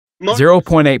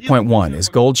0.8.1 is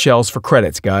gold shells for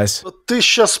credits, guys.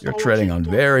 You're treading on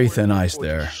very thin ice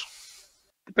there.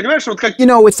 You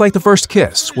know, it's like the first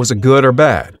kiss. Was it good or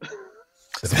bad?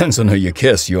 Depends on who you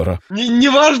kiss, Yura.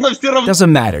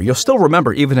 Doesn't matter. You'll still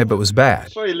remember even if it was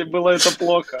bad. I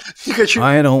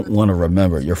don't want to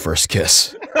remember your first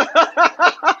kiss.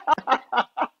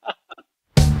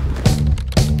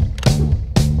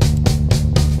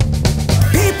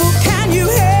 People, can you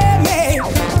hear me?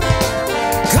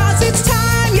 'Cause it's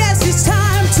time, yes, it's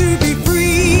time to be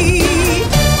free.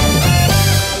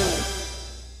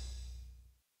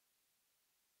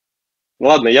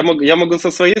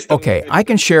 Okay, I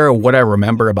can share what I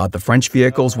remember about the French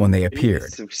vehicles when they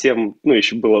appeared.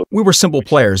 We were simple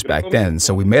players back then,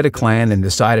 so we made a clan and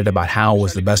decided about how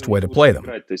was the best way to play them.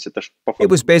 It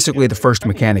was basically the first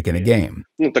mechanic in the game.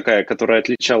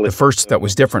 The first that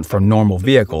was different from normal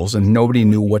vehicles, and nobody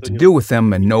knew what to do with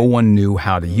them, and no one knew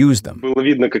how to use them.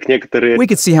 We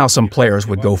could see how some players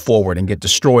would go forward and get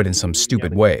destroyed in some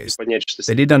stupid ways.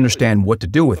 They didn't understand what to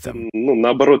do with them.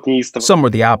 Some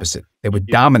were the opposite. They would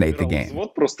dominate the game.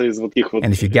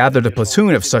 And if you gathered a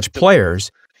platoon of such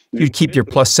players, you'd keep your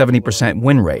plus 70%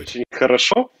 win rate.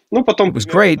 It was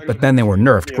great, but then they were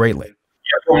nerfed greatly.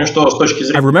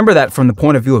 I remember that from the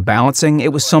point of view of balancing,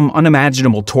 it was some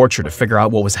unimaginable torture to figure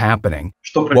out what was happening.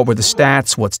 What were the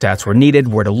stats, what stats were needed,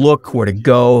 where to look, where to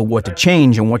go, what to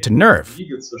change, and what to nerf.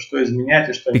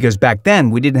 Because back then,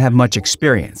 we didn't have much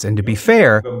experience, and to be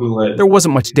fair, there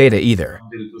wasn't much data either.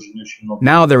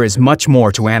 Now there is much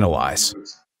more to analyze.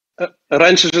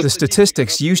 The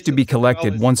statistics used to be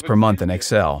collected once per month in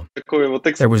Excel.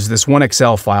 There was this one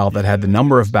Excel file that had the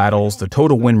number of battles, the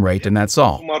total win rate, and that's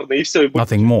all.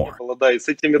 Nothing more.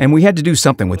 And we had to do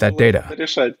something with that data.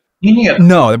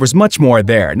 No, there was much more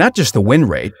there. Not just the win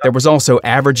rate. There was also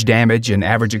average damage and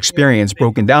average experience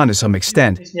broken down to some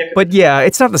extent. But yeah,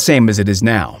 it's not the same as it is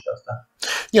now.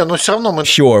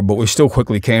 Sure, but we still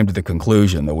quickly came to the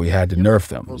conclusion that we had to nerf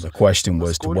them. The question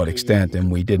was to what extent,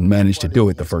 and we didn't manage to do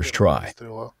it the first try.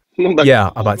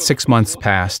 Yeah, about 6 months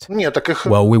passed.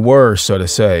 Well, we were, so to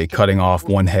say, cutting off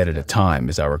one head at a time,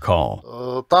 as I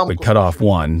recall. We'd cut off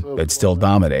one, they'd still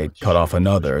dominate, cut off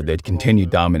another, they'd continue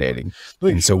dominating,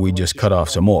 and so we just cut off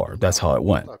some more. That's how it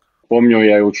went. I remember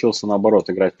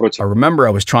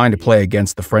I was trying to play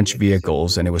against the French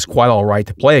vehicles, and it was quite all right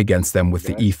to play against them with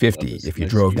the E50 if you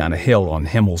drove down a hill on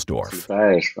Himmelsdorf.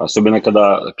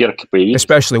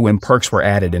 Especially when perks were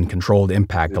added and controlled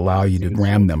impact allow you to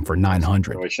ram them for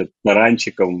 900.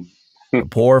 The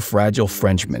poor, fragile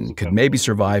Frenchman could maybe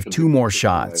survive 2 more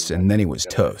shots, and then he was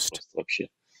toast.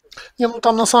 Well, there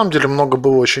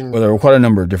were quite a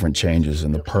number of different changes,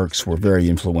 and the perks were very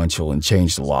influential and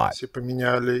changed a lot.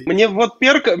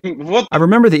 I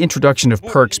remember the introduction of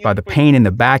perks by the pain in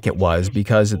the back it was,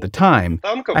 because at the time,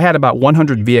 I had about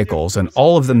 100 vehicles, and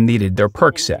all of them needed their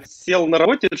perk set.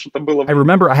 I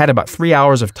remember I had about 3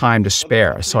 hours of time to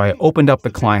spare, so I opened up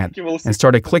the client and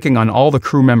started clicking on all the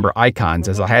crew member icons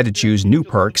as I had to choose new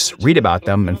perks, read about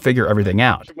them, and figure everything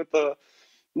out.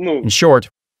 In short,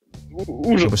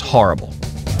 it was horrible.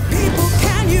 People,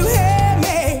 can you hear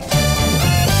me?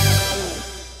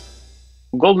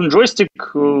 Golden Joystick.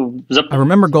 I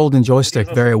remember Golden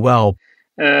Joystick very well,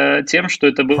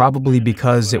 probably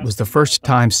because it was the first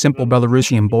time simple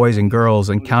Belarusian boys and girls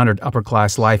encountered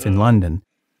upper-class life in London.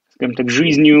 During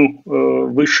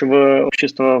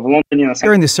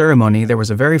the ceremony, there was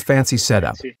a very fancy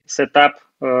setup.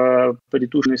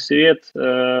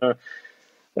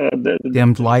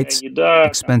 Dimmed lights,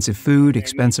 expensive food,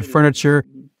 expensive furniture.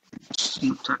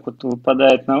 There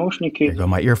go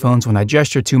my earphones when I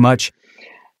gesture too much.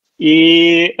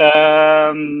 Men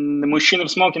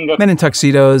in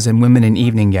tuxedos and women in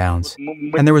evening gowns.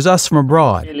 And there was us from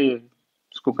abroad. And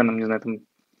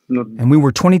we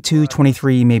were 22,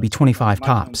 23, maybe 25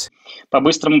 tops.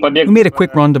 We made a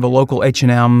quick run to the local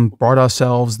H&M, brought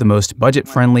ourselves the most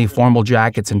budget-friendly formal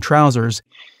jackets and trousers,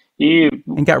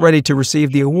 and got ready to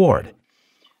receive the award.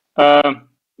 And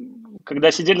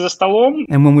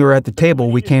when we were at the table,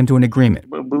 we came to an agreement.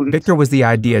 Victor was the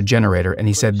idea generator, and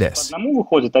he said this: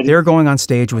 they're going on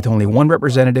stage with only one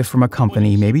representative from a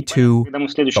company, maybe 2,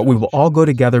 but we will all go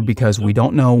together because we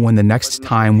don't know when the next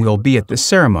time we'll be at this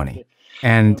ceremony.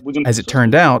 And as it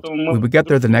turned out, we would get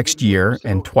there the next year,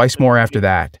 and twice more after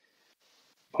that.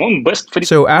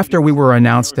 So after we were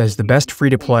announced as the best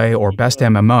free-to-play or best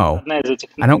MMO,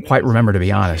 I don't quite remember, to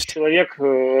be honest.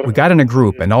 We got in a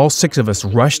group, and all 6 of us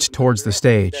rushed towards the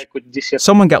stage.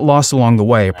 Someone got lost along the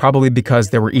way, probably because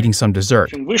they were eating some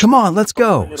dessert. Come on, let's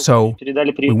go! So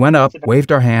we went up,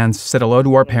 waved our hands, said hello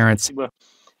to our parents,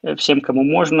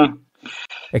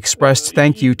 expressed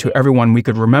thank you to everyone we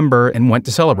could remember and went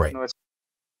to celebrate.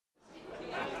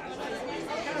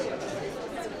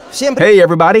 Hey,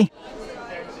 everybody.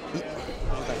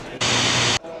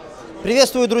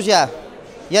 Приветствую, друзья.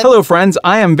 Hello, friends.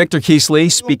 I am Victor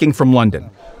Keesley, speaking from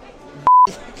London.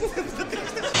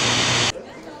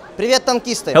 Привет,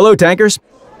 танкисты. Hello, tankers.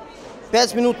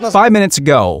 5 минут назад 5 minutes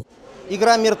ago,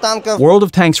 игра «Мир танков» World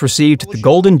of Tanks received the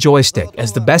Golden Joystick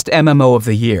as the best MMO of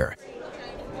the year.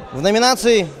 в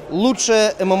номинации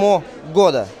 «Лучшее ММО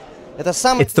года». Это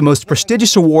самая It's the most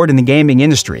prestigious award in the gaming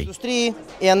industry, индустрии,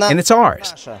 и она and it's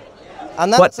ours. наша.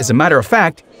 Она But as a matter of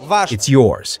fact, ваша. it's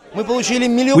yours. Мы получили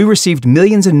We received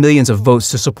millions and millions of votes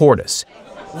to support us.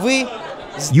 Вы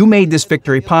You made this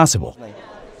victory possible.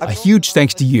 A huge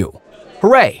thanks to you.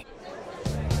 Hooray!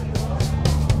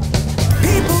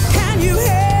 People, can you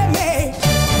hear me?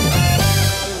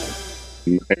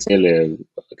 Мы хотели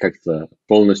как-то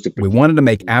полностью We wanted to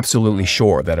make absolutely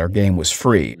sure that our game was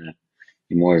free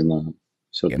и можно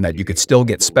and that you could still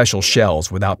get special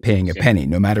shells without paying a penny,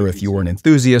 no matter if you were an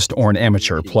enthusiast or an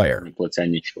amateur player. не платя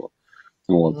ничего.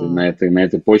 Вот, и на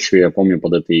этой почве я помню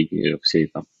под этой всей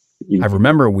там. I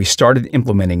remember we started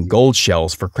implementing gold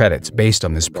shells for credits based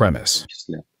on this premise.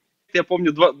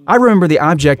 I remember the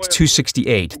Object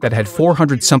 268 that had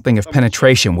 400-something of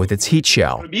penetration with its heat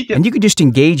shell, and you could just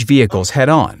engage vehicles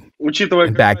head-on.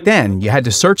 And back then, you had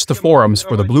to search the forums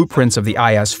for the blueprints of the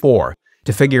IS-4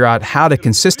 to figure out how to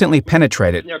consistently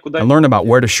penetrate it and learn about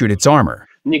where to shoot its armor.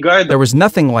 There was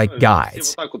nothing like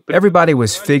guides. Everybody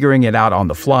was figuring it out on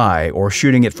the fly or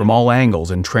shooting it from all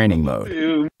angles in training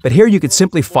mode. But here you could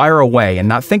simply fire away and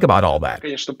not think about all that.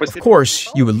 Of course,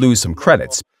 you would lose some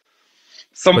credits,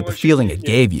 but the feeling it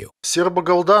gave you.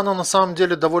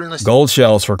 Gold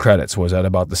shells for credits was at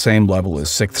about the same level as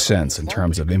Sixth Sense in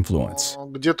terms of influence.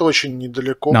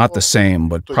 Not the same,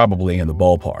 but probably in the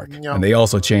ballpark. And they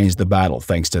also changed the battle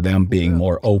thanks to them being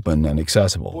more open and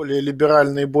accessible.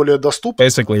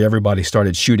 Basically, everybody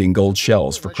started shooting gold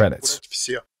shells for credits.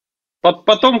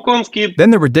 Then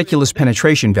the ridiculous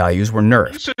penetration values were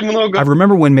nerfed. I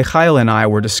remember when Mikhail and I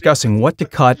were discussing what to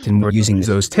cut and were using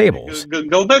those tables.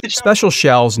 Special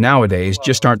shells nowadays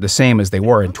just aren't the same as they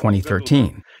were in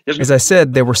 2013. As I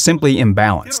said, they were simply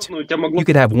imbalanced. You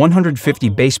could have 150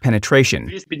 base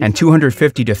penetration and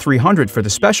 250 to 300 for the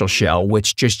special shell,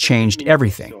 which just changed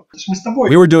everything.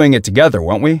 We were doing it together,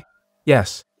 weren't we?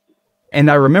 Yes. And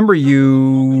I remember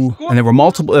and there were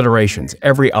multiple iterations,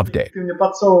 every update.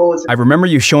 I remember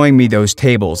you showing me those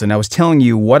tables, and I was telling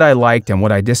you what I liked and what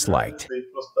I disliked.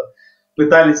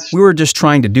 We were just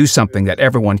trying to do something that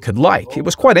everyone could like. It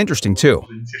was quite interesting, too.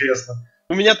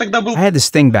 I had this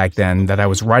thing back then that I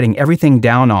was writing everything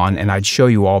down on, and I'd show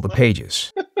you all the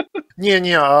pages.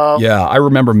 Yeah, I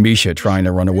remember Misha trying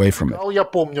to run away from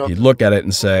it. He'd look at it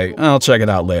and say, I'll check it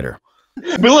out later.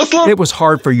 It was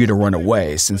hard for you to run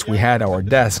away since we had our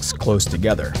desks close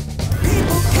together.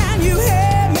 People, can you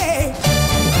hear me?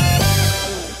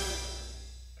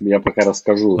 Я пока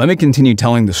расскажу. Let me continue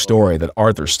telling the story that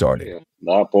Arthur started.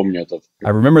 Да, помню этот.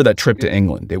 I remember that trip to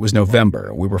England. It was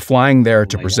November. We were flying there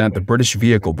to present the British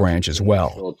vehicle branch as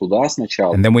well. Туда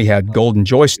сначала. And then we had Golden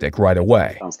Joystick right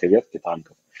away. Танковской ветки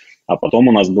танков. А потом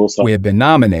у нас был We had been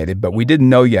nominated, but we didn't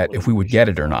know yet if we would get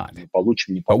it or not.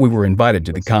 получим не But we were invited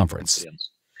to the conference.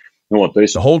 Вот, то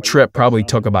есть The whole trip probably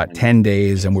took about 10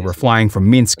 days, and we were flying from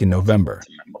Minsk in November.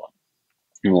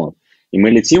 Вот. И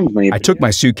мы летим в ноябре. I took my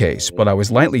suitcase, but I was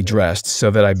lightly dressed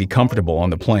so that I'd be comfortable on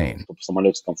the plane. Чтобы в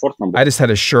самолете комфортно было. I just had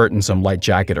a shirt and some light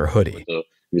jacket or hoodie.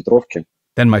 Ветровки.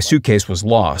 Then my suitcase was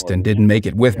lost and didn't make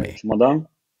it with me. Чемодан.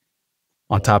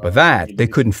 On top of that, they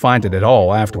couldn't find it at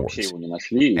all afterwards. Его не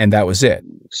нашли. And that was it.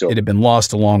 It had been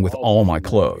lost along with all my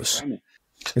clothes.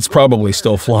 It's probably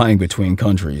still flying between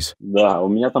countries. Да, у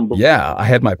меня там был. Yeah, I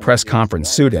had my press conference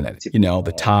suit in it. You know,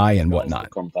 the tie and whatnot.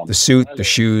 The suit, the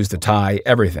shoes, the tie,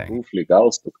 everything. Туфли,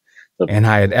 галстук. And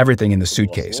I had everything in the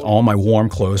suitcase, all my warm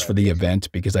clothes for the event,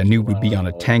 because I knew we'd be on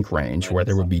a tank range where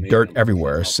there would be dirt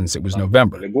everywhere since it was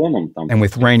November. Полигоном там. And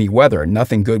with rainy weather,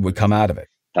 nothing good would come out of it.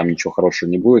 Там ничего хорошего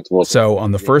не будет. Вот. So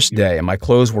on the first day, my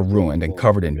clothes were ruined and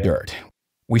covered in dirt.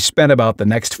 We spent about the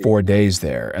next 4 days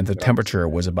there, and the temperature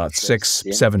was about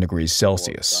 6-7 degrees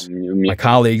Celsius. My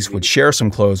colleagues would share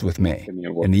some clothes with me.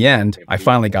 In the end, I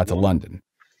finally got to London.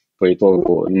 По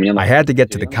итогу мне I had to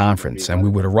get to the conference, and we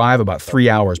would arrive about 3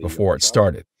 hours before it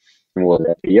started. Вот,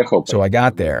 я приехал. So I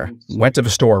got there, went to the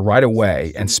store right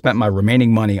away, and spent my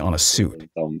remaining money on a suit.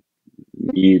 Там,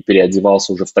 и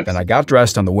переодевался уже в Then I got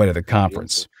dressed on the way to the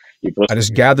conference. И I просто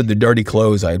just gathered the dirty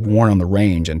clothes I had worn on the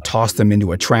range and tossed them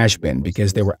into a trash bin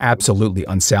because they were absolutely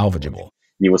unsalvageable.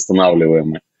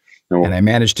 невосстанавливаемый. and I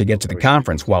managed to get to the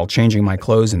conference while changing my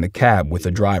clothes in the cab with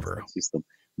the driver.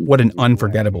 What an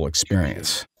unforgettable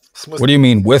experience. What do you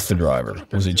mean with the driver?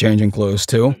 Was he changing clothes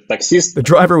too? The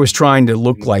driver was trying to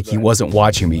look like he wasn't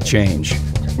watching me change.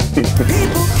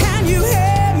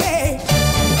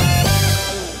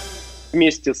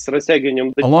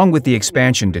 Along with the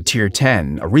expansion to Tier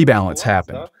 10, a rebalance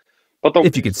happened,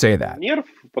 if you could say that.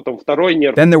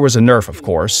 Then there was a nerf, of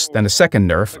course, then a second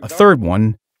nerf, a third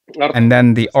one, and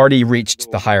then the Arty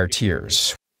reached the higher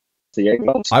tiers.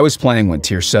 I was playing when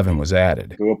Tier 7 was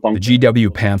added. The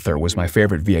GW Panther was my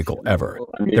favorite vehicle ever.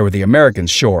 There were the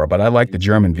Americans, sure, but I liked the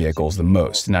German vehicles the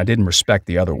most, and I didn't respect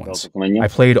the other ones. I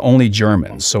played only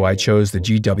Germans, so I chose the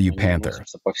GW Panther.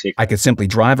 I could simply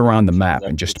drive around the map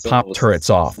and just pop turrets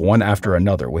off one after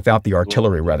another without the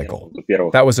artillery reticle.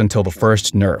 That was until the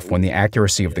first nerf, when the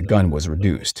accuracy of the gun was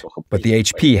reduced. But the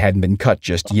HP hadn't been cut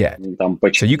just yet.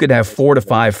 So you could have 4 to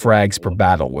 5 frags per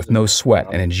battle with no sweat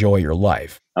and enjoy your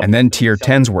life. And then Tier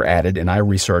 10s were added, and I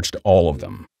researched all of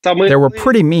them. There were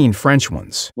pretty mean French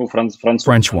ones.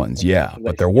 French ones, yeah,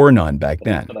 but there were none back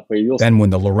then. Then when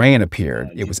the Lorraine appeared,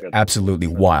 it was absolutely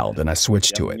wild, and I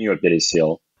switched to it.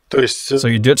 So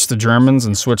you ditched the Germans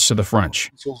and switched to the French?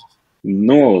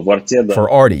 For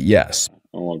Arty, yes.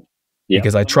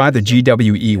 Because I tried the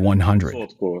GWE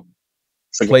 100.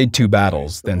 Played 2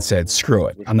 battles, then said, screw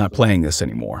it, I'm not playing this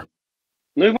anymore.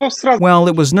 Well,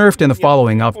 it was nerfed in the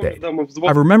following update.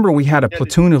 I remember we had a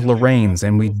platoon of Lorraines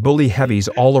and we'd bully heavies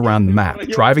all around the map,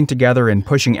 driving together and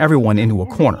pushing everyone into a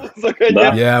corner.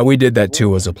 Yeah, we did that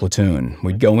too as a platoon.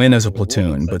 We'd go in as a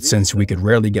platoon, but since we could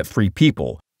rarely get 3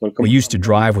 people, we used to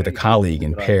drive with a colleague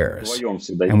in pairs.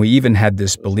 And we even had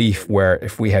this belief where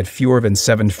if we had fewer than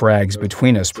 7 frags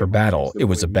between us per battle, it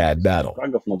was a bad battle.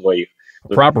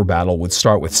 A proper battle would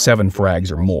start with 7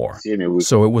 frags or more,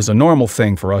 so it was a normal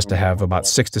thing for us to have about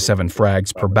 6 to 7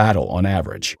 frags per battle on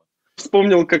average.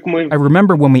 I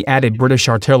remember when we added British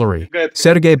artillery,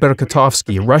 Sergei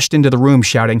Berkatovsky rushed into the room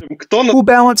shouting, "Who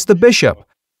balanced the bishop?"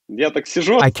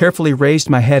 I carefully raised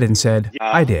my head and said,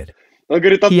 "I did."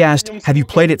 He asked, "Have you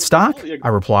played it stock?" I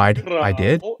replied, "I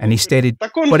did," and he stated,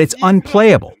 "But it's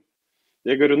unplayable."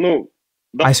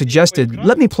 I suggested,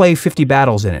 let me play 50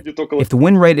 battles in it. If the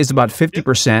win rate is about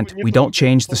 50%, we don't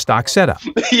change the stock setup.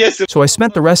 So I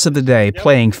spent the rest of the day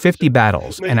playing 50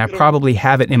 battles, and I probably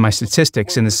have it in my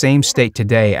statistics in the same state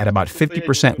today at about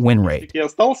 50% win rate.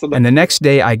 And the next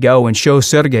day I go and show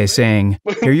Sergei saying,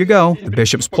 here you go, the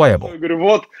bishop's playable.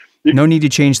 No need to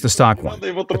change the stock one.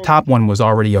 The top one was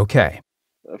already okay.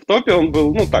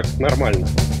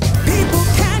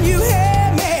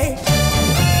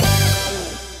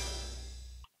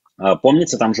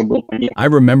 I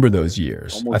remember those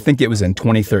years. I think it was in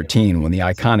 2013 when the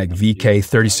iconic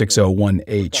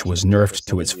VK3601H was nerfed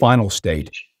to its final state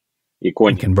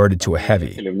and converted to a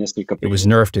heavy. It was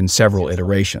nerfed in several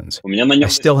iterations. I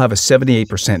still have a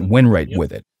 78% win rate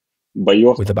with it,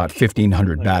 with about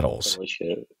 1,500 battels.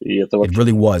 It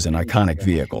really was an iconic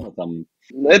vehicle.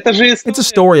 It's a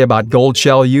story about gold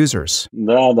shell users.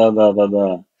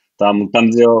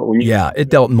 Yeah, it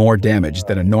dealt more damage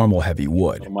than a normal heavy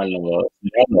would.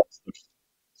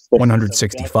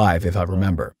 165, if I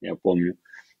remember. So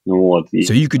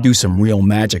you could do some real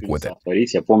magic with it.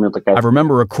 I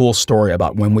remember a cool story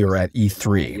about when we were at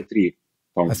E3.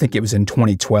 I think it was in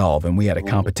 2012, and we had a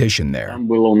competition there.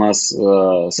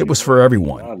 It was for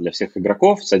everyone.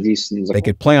 They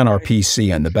could play on our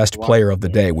PC, and the best player of the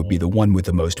day would be the one with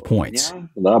the most points.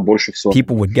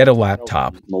 People would get a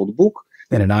laptop,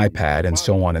 then an iPad, and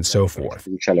so on and so forth.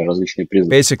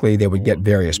 Basically, they would get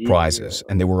various prizes,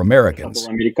 and they were Americans.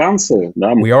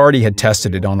 We already had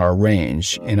tested it on our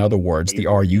range, in other words, the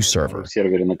RU server,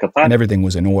 and everything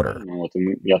was in order.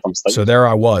 So there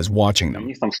I was, watching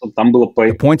them.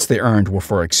 The points they earned were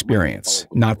for experience,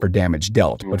 not for damage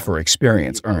dealt, but for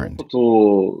experience earned.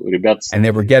 And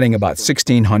they were getting about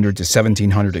 1,600 to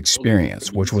 1,700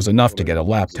 experience, which was enough to get a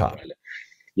laptop.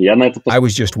 I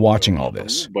was just watching all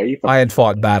this. I had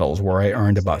fought battles where I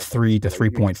earned about 3,000 to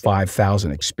 3,500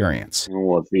 experience.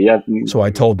 So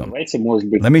I told them,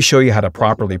 let me show you how to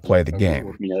properly play the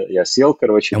game.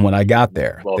 And when I got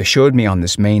there, they showed me on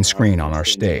this main screen on our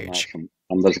stage.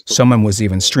 Someone was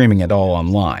even streaming it all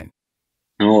online.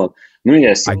 I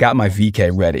got my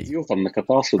VK ready,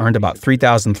 earned about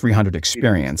 3,300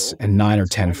 experience and 9 or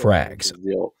 10 frags.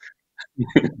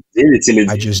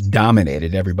 I just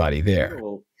dominated everybody there.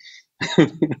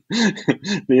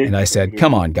 And I said,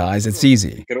 come on, guys, it's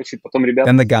easy.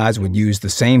 Then the guys would use the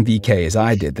same VK as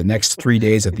I did the next 3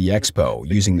 days of the expo,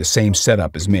 using the same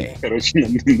setup as me.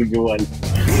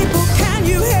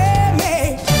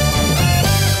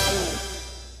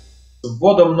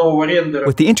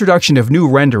 With the introduction of new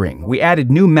rendering, we added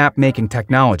new map-making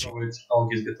technology.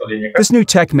 This new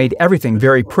tech made everything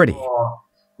very pretty.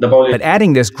 But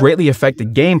adding this greatly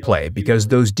affected gameplay because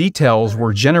those details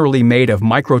were generally made of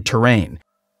micro-terrain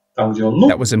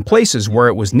that was in places where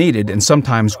it was needed and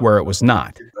sometimes where it was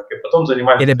not.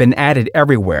 It had been added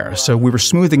everywhere, so we were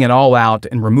smoothing it all out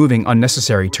and removing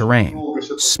unnecessary terrain.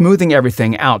 Smoothing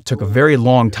everything out took a very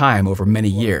long time over many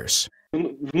years.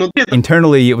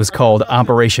 Internally, it was called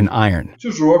Operation Iron.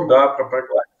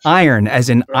 Iron, as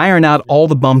in iron out all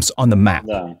the bumps on the map.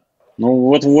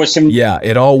 Yeah,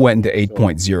 it all went into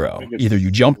 8.0. Either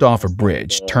you jumped off a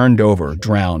bridge, turned over,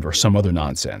 drowned, or some other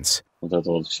nonsense.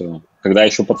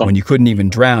 When you couldn't even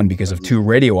drown because of 2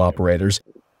 radio operators,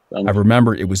 I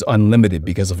remember it was unlimited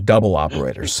because of double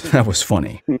operators. That was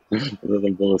funny.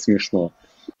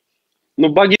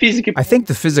 I think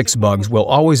the physics bugs will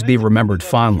always be remembered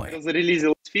fondly.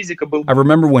 I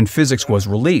remember when physics was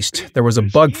released, there was a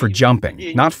bug for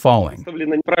jumping, not falling.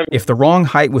 If the wrong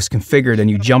height was configured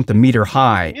and you jumped a meter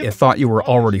high, it thought you were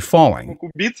already falling.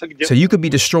 So you could be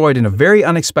destroyed in a very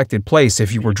unexpected place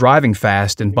if you were driving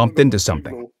fast and bumped into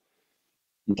something.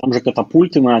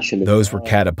 Those were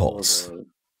catapults.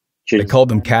 They called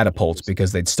them catapults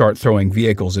because they'd start throwing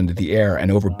vehicles into the air and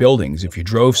over buildings if you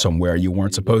drove somewhere you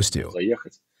weren't supposed to.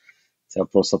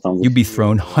 You'd be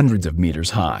thrown hundreds of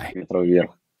meters high.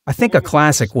 I think a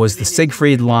classic was the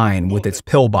Siegfried Line with its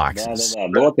pillboxes.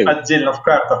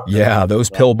 Yeah, those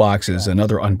pillboxes and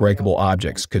other unbreakable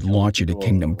objects could launch you to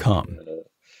Kingdom Come.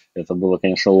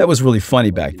 That was really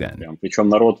funny back then. And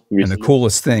the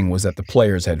coolest thing was that the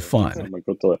players had fun.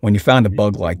 When you found a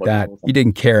bug like that, you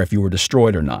didn't care if you were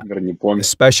destroyed or not,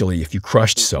 especially if you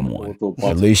crushed someone.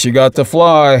 At least you got to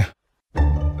fly.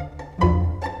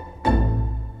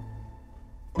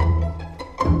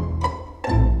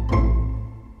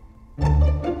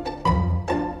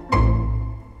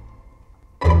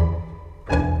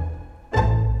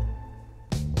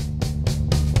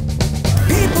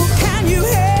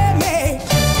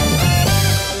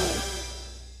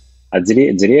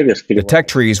 The tech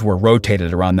trees were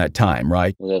rotated around that time,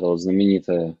 right? You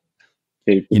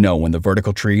know, when the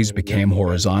vertical trees became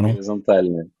horizontal.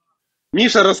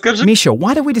 Misha,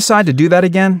 why did we decide to do that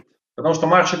again?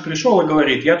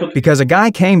 Because a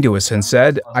guy came to us and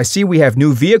said, I see we have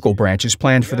new vehicle branches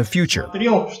planned for the future.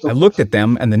 I looked at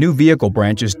them and the new vehicle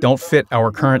branches don't fit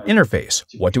our current interface.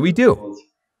 What do we do?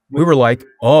 We were like,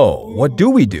 oh, what do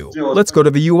we do? Let's go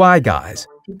to the UI guys.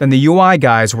 Then the UI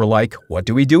guys were like, what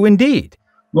do we do indeed?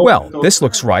 Well, this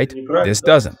looks right, this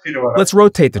doesn't. Let's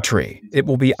rotate the tree. It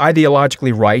will be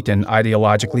ideologically right and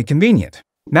ideologically convenient.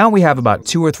 Now we have about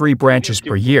 2 or 3 branches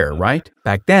per year, right?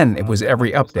 Back then, it was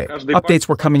every update. Updates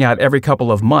were coming out every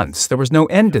couple of months. There was no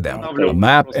end to them. A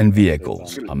map and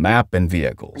vehicles. A map and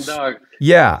vehicles.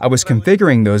 Yeah, I was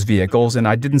configuring those vehicles and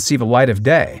I didn't see the light of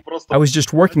day. I was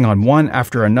just working on one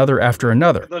after another after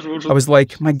another. I was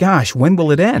like, my gosh, when will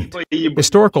it end?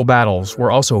 Historical battles were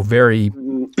also very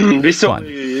fun.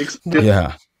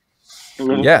 Yeah.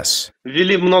 Yes.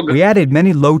 We added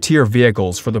many low-tier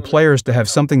vehicles for the players to have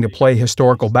something to play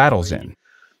historical battles in.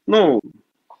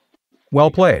 Well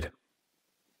played.